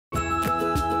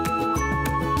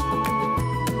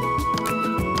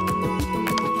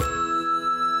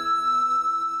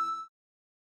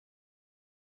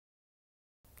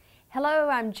Hello,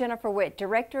 I'm Jennifer Witt,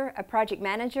 Director of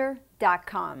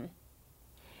ProjectManager.com.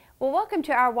 Well, welcome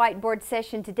to our whiteboard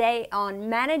session today on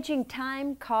managing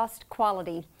time, cost,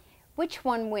 quality. Which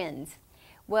one wins?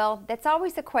 Well, that's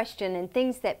always a question and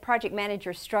things that project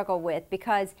managers struggle with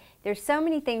because there's so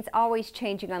many things always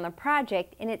changing on the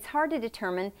project and it's hard to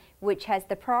determine which has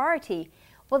the priority.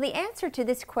 Well, the answer to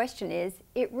this question is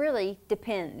it really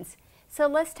depends. So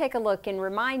let's take a look in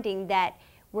reminding that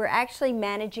we're actually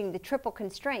managing the triple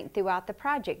constraint throughout the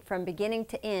project from beginning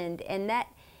to end, and that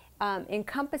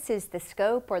encompasses the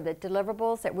scope or the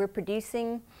deliverables that we're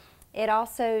producing. It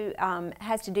also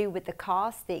has to do with the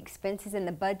cost, the expenses in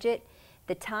the budget,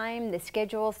 the time, the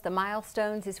schedules, the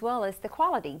milestones, as well as the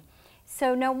quality.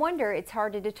 So no wonder it's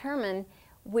hard to determine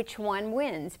which one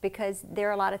wins because there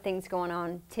are a lot of things going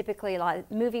on, typically a lot of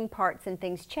moving parts and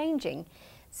things changing.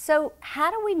 So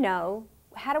how do we know?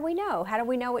 How do we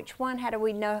know which one? How do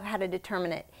we know how to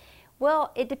determine it?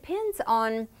 Well, it depends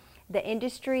on the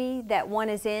industry that one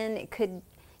is in. It could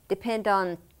depend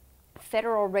on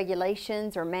federal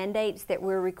regulations or mandates that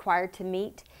we're required to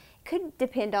meet. It could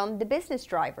depend on the business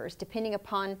drivers, depending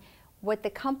upon what the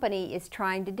company is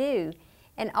trying to do,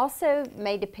 and also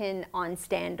may depend on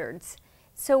standards.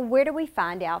 So where do we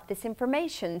find out this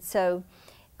information? So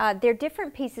there are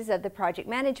different pieces of the project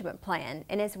management plan,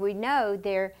 and as we know,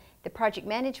 the project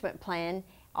management plan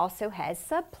also has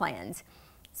sub-plans.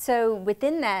 So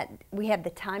within that, we have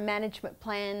the time management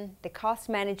plan, the cost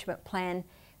management plan,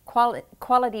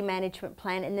 quality management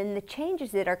plan, and then the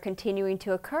changes that are continuing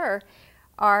to occur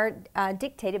are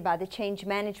dictated by the change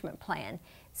management plan.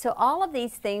 So all of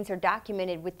these things are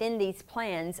documented within these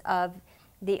plans of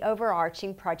the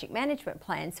overarching project management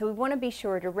plan. So we want to be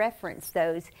sure to reference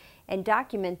those and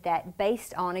document that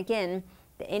based on, again,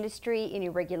 the industry, any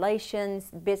regulations,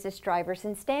 business drivers,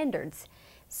 and standards.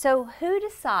 So who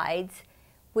decides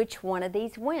which one of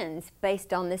these wins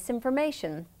based on this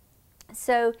information?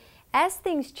 So as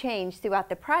things change throughout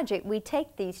the project, we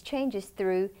take these changes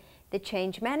through the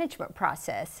change management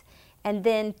process. And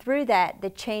then through that, the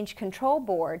change control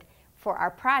board for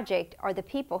our project are the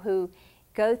people who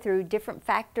go through different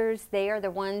factors. They are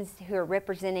the ones who are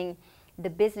representing the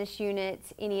business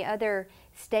units, any other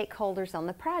stakeholders on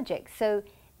the project. So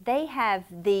they have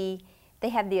the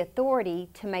authority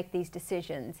to make these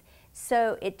decisions.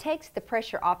 So it takes the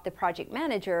pressure off the project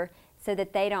manager so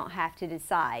that they don't have to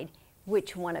decide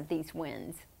which one of these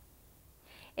wins.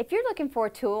 If you're looking for a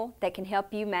tool that can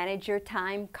help you manage your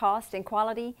time, cost, and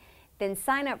quality, then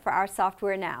sign up for our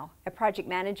software now at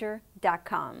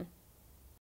ProjectManager.com.